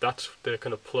 so that's the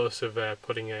kind of plus of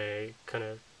putting a kind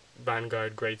of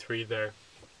Vanguard grade 3 there.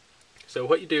 So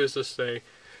what you do is just say,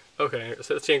 okay,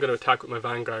 so let's say I'm going to attack with my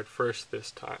Vanguard first this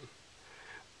time.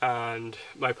 And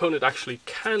my opponent actually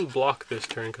can block this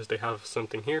turn because they have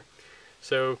something here.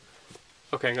 So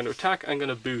okay, I'm going to attack, I'm going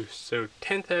to boost. So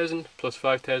 10,000 plus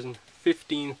 5,000,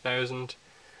 15,000,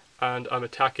 and I'm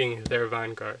attacking their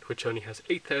Vanguard, which only has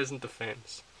 8,000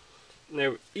 defense.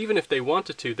 Now, even if they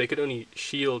wanted to, they could only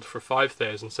shield for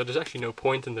 5,000, so there's actually no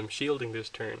point in them shielding this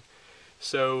turn.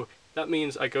 So that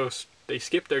means they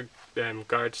skip their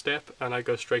guard step, and I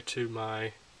go straight to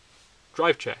my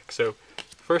drive check. So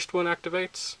first one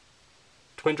activates.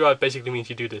 Twin drive basically means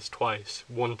you do this twice,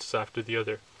 once after the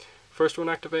other. First one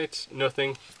activates,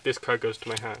 nothing, this card goes to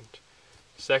my hand.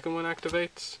 Second one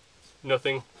activates,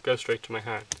 nothing, goes straight to my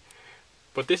hand.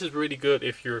 But this is really good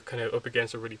if you're kind of up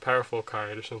against a really powerful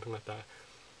card or something like that.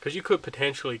 Because you could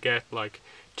potentially get like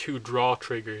 2 draw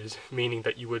triggers, meaning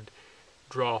that you would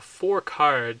draw 4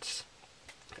 cards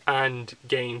and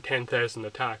gain 10,000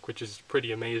 attack, which is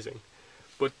pretty amazing.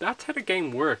 But that's how the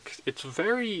game works. It's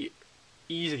very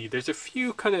easy. There's a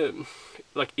few kind of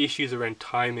like issues around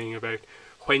timing, about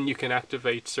when you can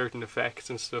activate certain effects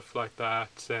and stuff like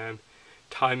that,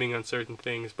 timing on certain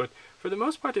things, but for the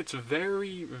most part it's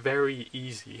very, very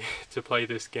easy to play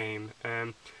this game.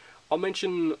 I'll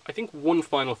mention, I think, one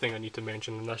final thing I need to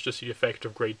mention, and that's just the effect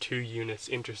of grade 2 units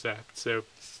intercept. So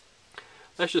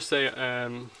let's just say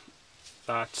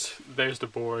that there's the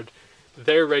board,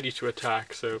 they're ready to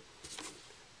attack. So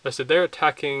let's say they're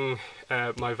attacking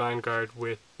my Vanguard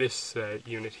with this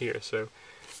unit here, so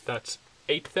that's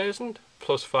 8,000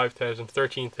 plus 5,000,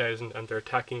 13,000, and they're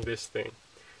attacking this thing,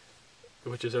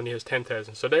 which is only has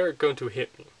 10,000. So they're going to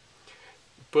hit me.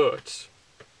 But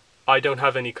I don't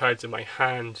have any cards in my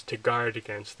hand to guard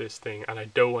against this thing, and I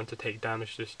don't want to take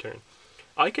damage this turn.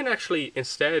 I can actually,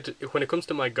 instead, when it comes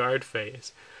to my guard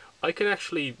phase, I can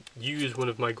actually use one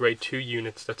of my grade 2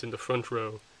 units that's in the front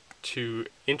row to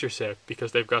intercept,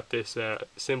 because they've got this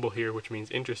symbol here which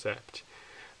means intercept.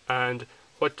 And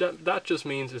what that just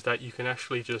means is that you can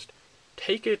actually just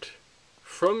take it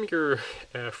from your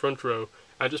front row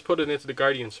and just put it into the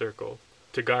guardian circle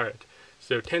to guard.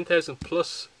 So 10,000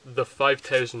 plus the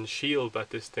 5,000 shield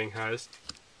that this thing has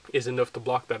is enough to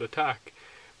block that attack.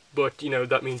 But, you know,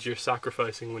 that means you're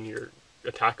sacrificing when your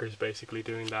attacker's basically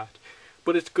doing that.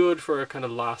 But it's good for a kind of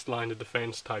last line of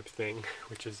defense type thing,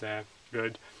 which is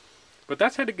good. But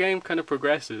that's how the game kind of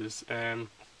progresses.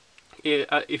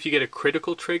 If you get a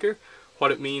critical trigger,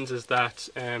 what it means is that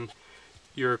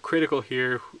your critical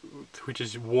here, which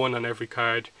is 1 on every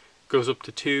card, goes up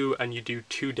to 2, and you do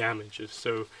 2 damages.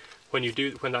 So when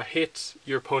that hits,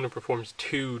 your opponent performs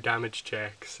 2 damage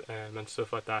checks and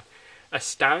stuff like that. A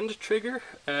stand trigger,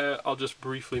 I'll just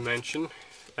briefly mention,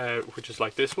 which is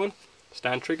like this one,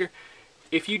 stand trigger.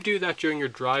 If you do that during your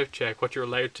drive check, what you're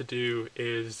allowed to do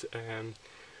is,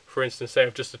 for instance, say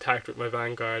I've just attacked with my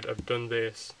Vanguard, I've done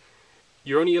this.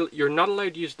 You're not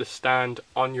allowed to use the stand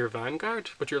on your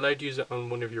Vanguard, but you're allowed to use it on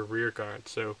one of your rear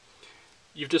guards. So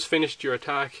you've just finished your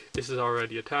attack, this is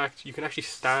already attacked, you can actually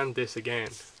stand this again.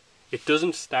 It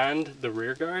doesn't stand the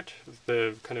rear guard,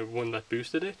 the kind of one that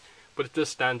boosted it, but it does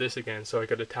stand this again, so I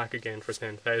could attack again for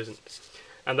 10,000.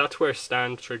 And that's where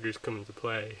stand triggers come into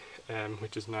play,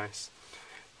 which is nice.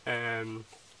 And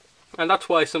that's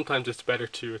why sometimes it's better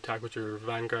to attack with your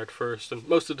Vanguard first, and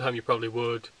most of the time you probably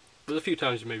would. There's a few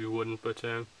times you maybe wouldn't, but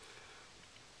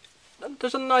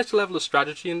there's a nice level of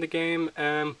strategy in the game.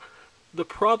 The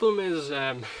problem is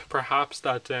perhaps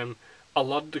that a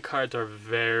lot of the cards are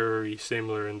very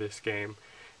similar in this game,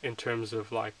 in terms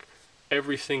of like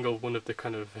every single one of the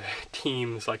kind of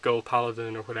teams, like Gold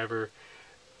Paladin or whatever,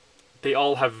 they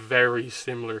all have very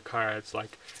similar cards.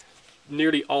 Like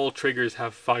nearly all triggers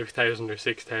have 5,000 or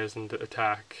 6,000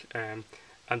 attack, and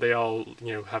they all,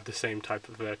 you know, have the same type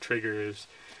of triggers.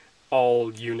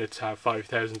 All units have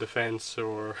 5,000 defense,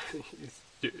 or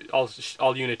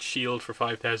all units shield for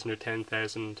 5,000 or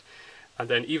 10,000, and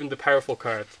then even the powerful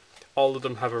cards, all of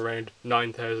them have around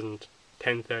 9,000,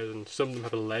 10,000. Some of them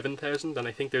have 11,000, and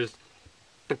I think there's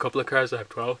a couple of cards that have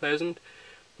 12,000.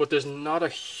 But there's not a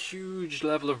huge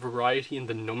level of variety in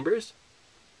the numbers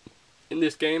in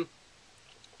this game,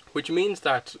 which means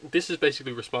that this is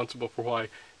basically responsible for why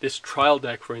this trial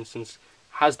deck, for instance,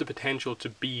 has the potential to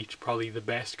beat probably the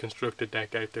best constructed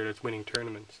deck out there that's winning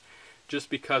tournaments, just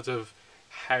because of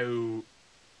how,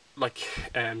 like,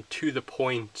 to the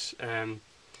point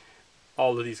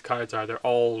all of these cards are. They're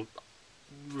all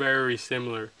very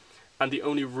similar, and the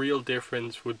only real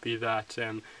difference would be that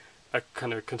a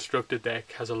kind of constructed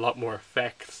deck has a lot more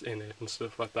effects in it and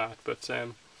stuff like that. But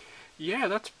yeah,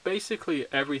 that's basically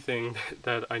everything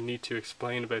that I need to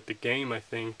explain about the game, I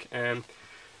think.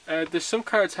 There's some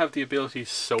cards have the ability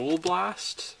Soul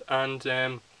Blast,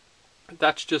 and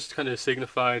that's just kind of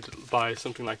signified by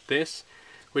something like this,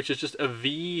 which is just a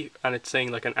V, and it's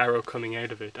saying like an arrow coming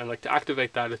out of it. And like to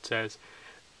activate that, it says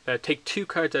take 2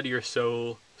 cards out of your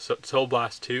Soul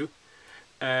Blast 2.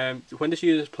 When this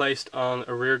unit is placed on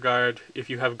a rear guard, if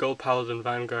you have Gold Paladin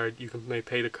Vanguard, you may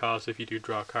pay the cost if you do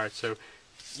draw a card. So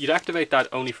you'd activate that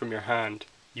only from your hand.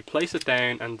 You place it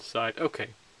down and decide, okay,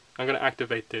 I'm going to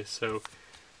activate this. So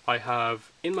I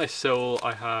have, in my soul,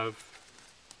 I have,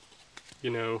 you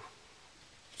know,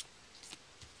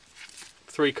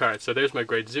 3 cards. So there's my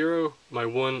grade 0, my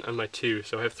 1, and my 2.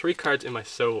 So I have 3 cards in my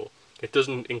soul. It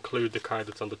doesn't include the card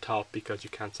that's on the top because you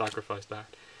can't sacrifice that.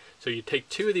 So you take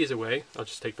 2 of these away. I'll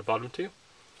just take the bottom 2.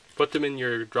 Put them in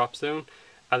your drop zone,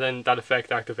 and then that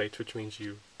effect activates, which means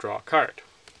you draw a card.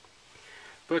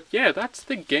 But yeah, that's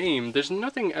the game. There's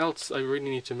nothing else I really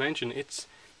need to mention. It's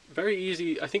very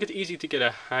easy. I think it's easy to get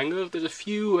a hang of. There's a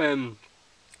few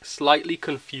slightly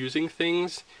confusing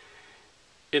things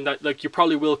in that, like, you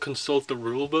probably will consult the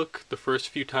rulebook the first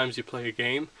few times you play a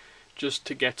game, just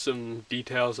to get some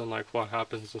details on like what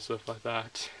happens and stuff like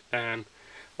that.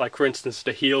 Like for instance,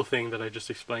 the heal thing that I just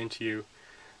explained to you.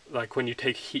 Like when you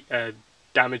take a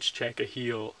damage check, a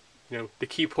heal, you know, the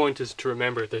key point is to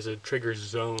remember there's a trigger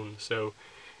zone. So,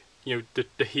 you know,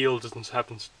 the heal doesn't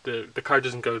happen, the card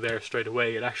doesn't go there straight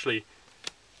away. It actually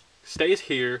stays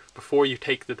here before you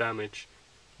take the damage.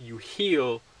 You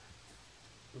heal,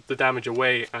 the damage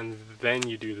away and then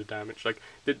you do the damage. Like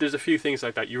there's a few things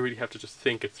like that you really have to just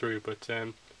think it through. But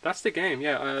that's the game.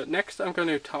 Yeah. Next, I'm going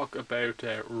to talk about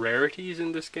rarities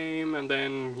in this game, and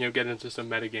then get into some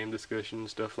metagame discussion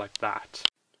stuff like that.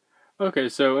 Okay,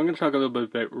 so I'm going to talk a little bit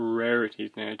about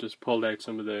rarities now. I just pulled out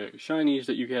some of the shinies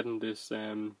that you get in this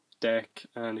deck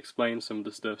and explain some of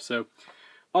the stuff. So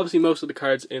obviously most of the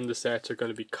cards in the sets are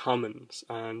going to be commons,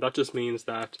 and that just means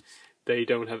that they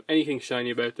don't have anything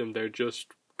shiny about them. They're just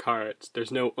cards.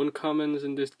 There's no uncommons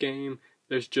in this game.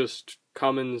 There's just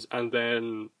commons and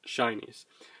then shinies.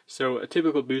 So a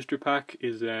typical booster pack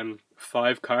is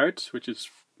 5 cards, which is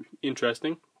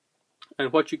interesting.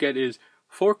 And what you get is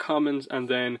 4 commons and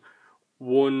then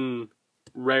 1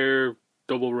 rare,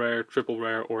 double rare, triple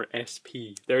rare, or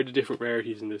SP. They're the different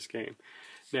rarities in this game.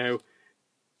 Now,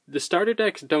 the starter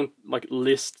decks don't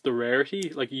list the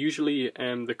rarity. Usually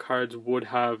the cards would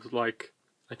have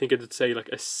I think it'd say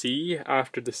a C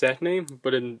after the set name,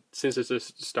 but since it's a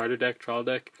starter deck, trial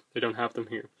deck, they don't have them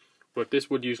here. But this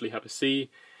would usually have a C.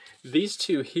 These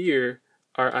two here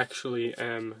are actually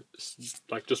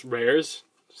just rares,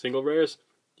 single rares.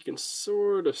 You can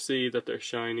sort of see that they're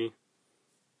shiny.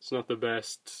 It's not the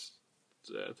best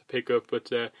to pick up,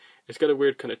 but it's got a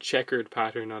weird kind of checkered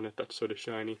pattern on it that's sort of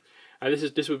shiny. And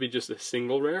this would be just a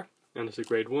single rare, and it's a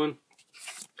grade 1.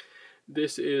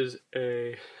 This is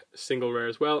a single rare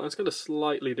as well, and it's got a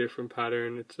slightly different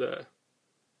pattern. It's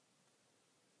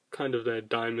kind of a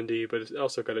diamondy, but it's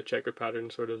also got a checkered pattern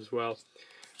sort of as well.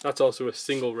 That's also a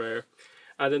single rare.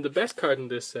 And then the best card in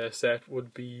this set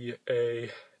would be a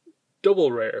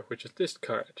double rare, which is this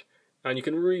card. And you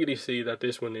can really see that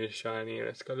this one is shiny, and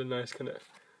it's got a nice kind of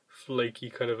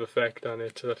flaky kind of effect on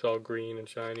it, so that's all green and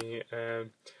shiny.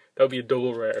 That would be a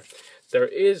double rare. There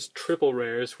is triple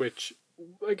rares, which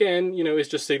again, is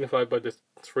just signified by the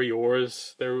 3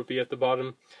 ores there would be at the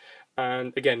bottom.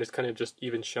 And again, it's kind of just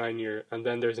even shinier. And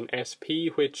then there's an SP,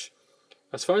 which,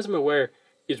 as far as I'm aware,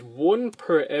 is 1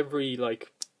 per every,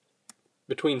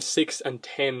 between 6 and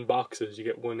 10 boxes, you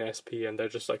get 1 SP, and they're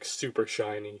just, super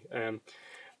shiny.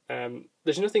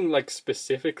 There's nothing,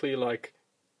 specifically,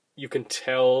 you can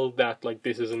tell that,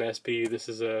 this is an SP, this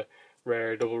is a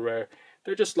rare, double rare.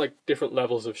 They're just, different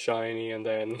levels of shiny, and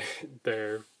then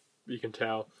you can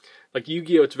tell.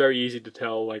 Yu-Gi-Oh! It's very easy to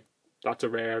tell, that's a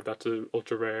rare, that's a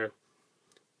ultra rare,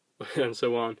 and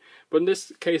so on. But in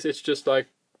this case, it's just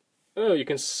you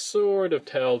can sort of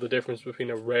tell the difference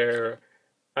between a rare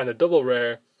and a double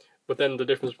rare, but then the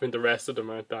difference between the rest of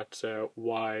them aren't that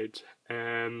wide.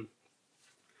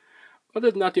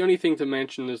 Other than that, the only thing to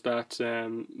mention is that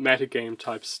metagame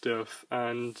type stuff,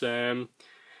 and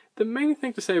the main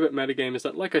thing to say about metagame is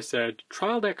that, like I said,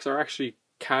 trial decks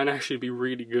can actually be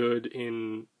really good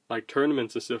in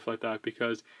tournaments and stuff like that,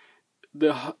 because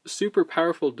the super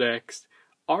powerful decks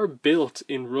are built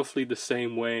in roughly the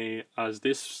same way as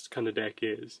this kind of deck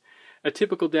is. A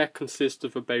typical deck consists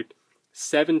of about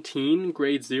 17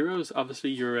 grade 0s. Obviously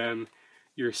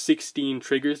your 16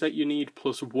 triggers that you need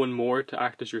plus 1 more to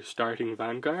act as your starting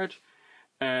Vanguard.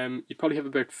 You probably have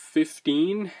about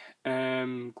 15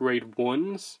 grade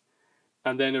 1s,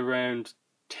 and then around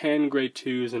 10 grade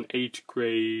 2s and 8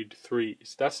 grade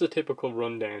 3s. That's the typical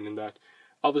rundown, in that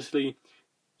obviously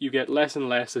you get less and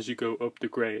less as you go up the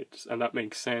grades, and that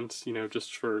makes sense,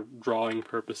 just for drawing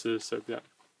purposes, so that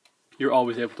you're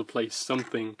always able to play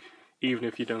something even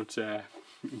if you don't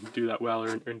do that well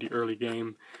in the early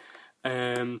game.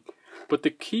 But the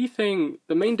key thing,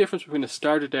 the main difference between a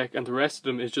starter deck and the rest of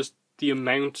them is just the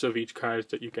amount of each card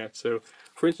that you get. So,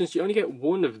 for instance, you only get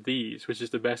 1 of these, which is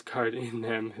the best card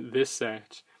in this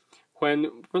set,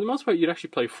 when, for the most part, you'd actually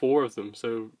play 4 of them,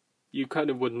 so you kind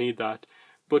of would need that.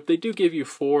 But they do give you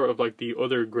 4 of the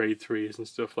other grade 3s and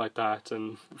stuff like that,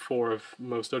 and 4 of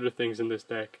most other things in this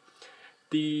deck.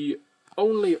 The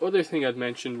only other thing I'd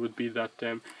mention would be that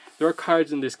there are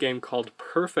cards in this game called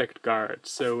perfect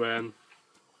guards. So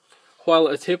while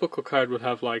a typical card would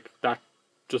have that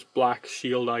just black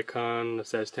shield icon that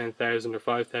says 10,000 or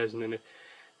 5,000 in it,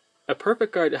 a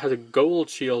perfect guard has a gold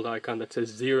shield icon that says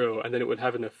 0, and then it would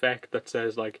have an effect that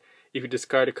says if you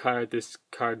discard a card, this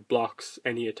card blocks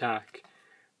any attack.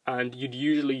 And you'd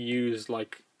usually use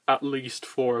at least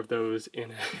 4 of those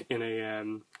in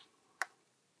a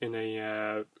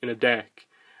deck,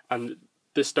 and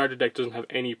this starter deck doesn't have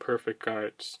any perfect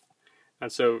cards.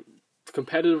 And so,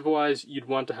 competitive wise, you'd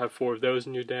want to have 4 of those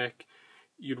in your deck.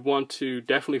 You'd want to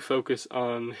definitely focus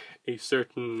on a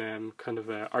certain kind of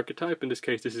archetype. In this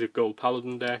case, this is a gold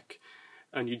paladin deck,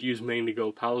 and you'd use mainly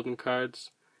gold paladin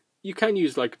cards. You can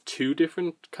use 2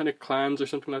 different kind of clans or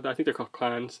something like that. I think they're called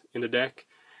clans in the deck.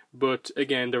 But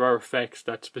again, there are effects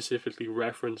that specifically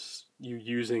reference you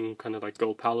using kind of like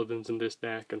gold paladins in this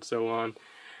deck and so on.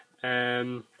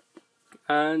 And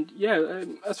yeah,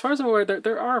 as far as I'm aware,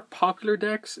 there are popular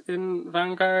decks in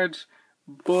Vanguard,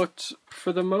 but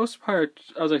for the most part,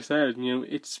 as I said,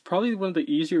 it's probably one of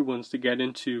the easier ones to get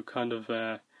into kind of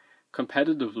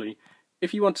competitively.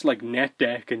 If you want to like net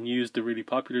deck and use the really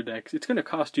popular decks, it's going to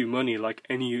cost you money,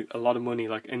 a lot of money,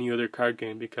 like any other card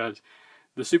game, because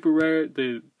the super rare,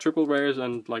 the triple rares,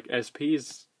 and like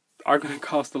SPs are going to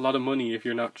cost a lot of money if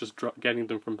you're not just getting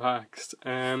them from packs.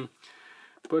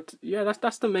 But yeah,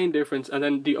 that's the main difference. And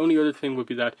then the only other thing would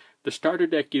be that the starter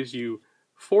deck gives you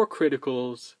 4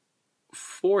 criticals,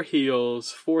 4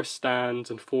 heals, 4 stands,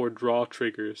 and 4 draw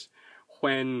triggers,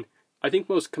 when I think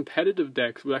most competitive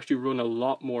decks will actually run a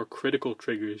lot more critical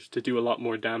triggers to do a lot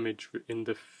more damage in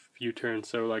the few turns.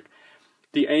 So like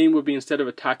the aim would be, instead of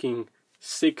attacking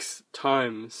 6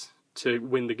 times to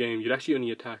win the game, you'd actually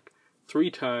only attack 3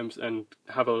 times and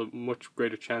have a much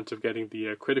greater chance of getting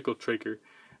the critical trigger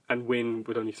and win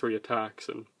with only 3 attacks.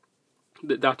 And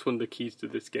that's one of the keys to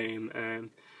this game.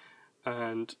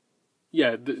 And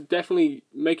yeah, definitely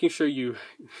making sure you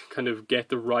kind of get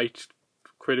the right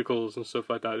criticals and stuff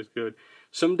like that is good.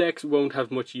 Some decks won't have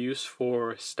much use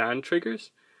for stand triggers.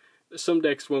 Some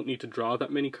decks won't need to draw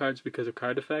that many cards because of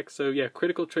card effects. So yeah,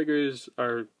 critical triggers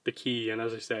are the key. And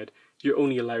as I said, you're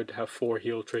only allowed to have 4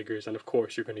 heal triggers, and of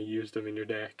course you're going to use them in your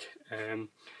deck.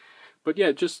 But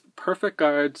yeah, just perfect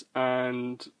guards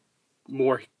and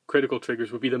more critical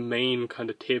triggers would be the main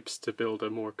kind of tips to build a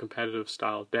more competitive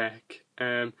style deck.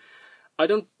 I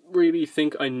don't really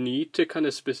think I need to kind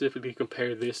of specifically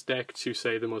compare this deck to,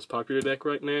 say, the most popular deck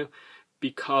right now,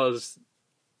 because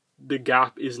the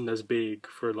gap isn't as big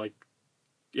for, like,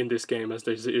 in this game as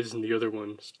there is in the other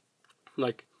ones.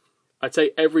 Like, I'd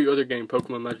say every other game,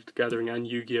 Pokemon, Magic the Gathering, and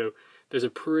Yu-Gi-Oh!, there's a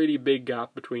pretty big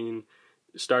gap between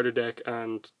starter deck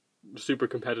and super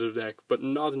competitive deck, but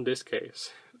not in this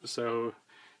case. So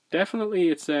definitely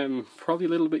it's probably a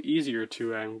little bit easier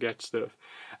to get stuff.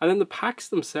 And then the packs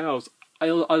themselves,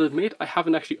 I'll admit I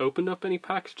haven't actually opened up any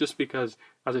packs, just because,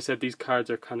 as I said, these cards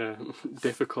are kind of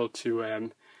difficult to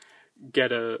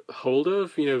get a hold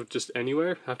of, just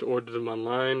anywhere. I have to order them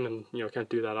online, and I can't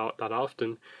do that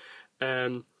often.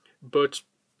 But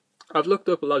I've looked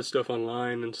up a lot of stuff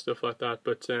online and stuff like that.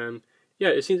 But yeah,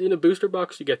 it seems in a booster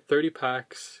box you get 30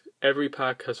 packs. Every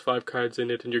pack has 5 cards in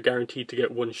it, and you're guaranteed to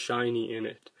get 1 shiny in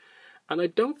it. And I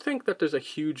don't think that there's a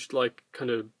huge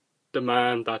kind of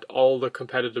demand that all the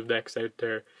competitive decks out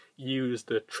there use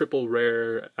the triple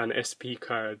rare and SP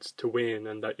cards to win,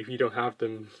 and that if you don't have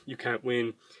them, you can't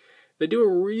win. They do a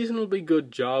reasonably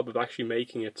good job of actually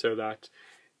making it so that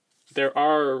there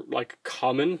are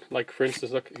common, for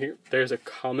instance, look here, there's a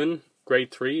common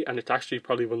grade 3, and it's actually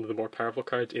probably one of the more powerful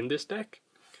cards in this deck.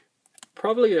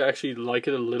 Probably I actually like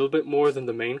it a little bit more than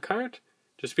the main card,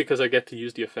 just because I get to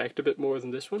use the effect a bit more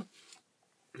than this one.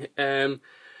 And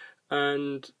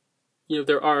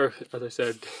there are, as I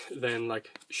said, then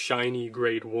shiny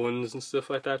grade 1s and stuff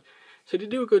like that. So they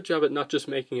do a good job at not just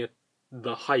making it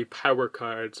the high power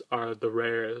cards are the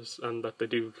rares, and that they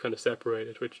do kind of separate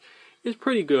it, which is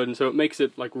pretty good. And so it makes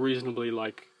it reasonably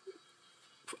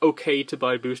okay to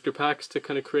buy booster packs to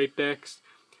kind of create decks.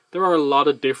 There are a lot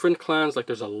of different clans,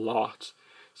 there's a lot.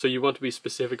 So you want to be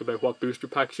specific about what booster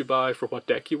packs you buy for what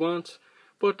deck you want.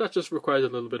 But that just requires a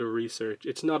little bit of research.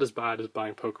 It's not as bad as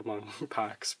buying Pokemon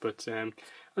packs. But I'm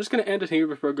just going to end it here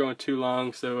before going too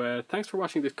long. So thanks for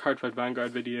watching this Cardfight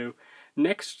Vanguard video.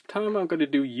 Next time I'm going to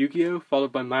do Yu-Gi-Oh!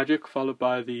 Followed by Magic, followed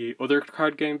by the other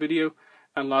card game video.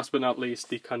 And last but not least,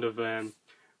 the kind of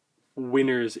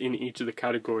winners in each of the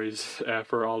categories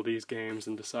for all these games,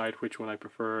 and decide which one I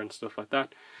prefer and stuff like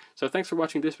that. So thanks for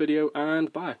watching this video,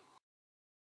 and bye.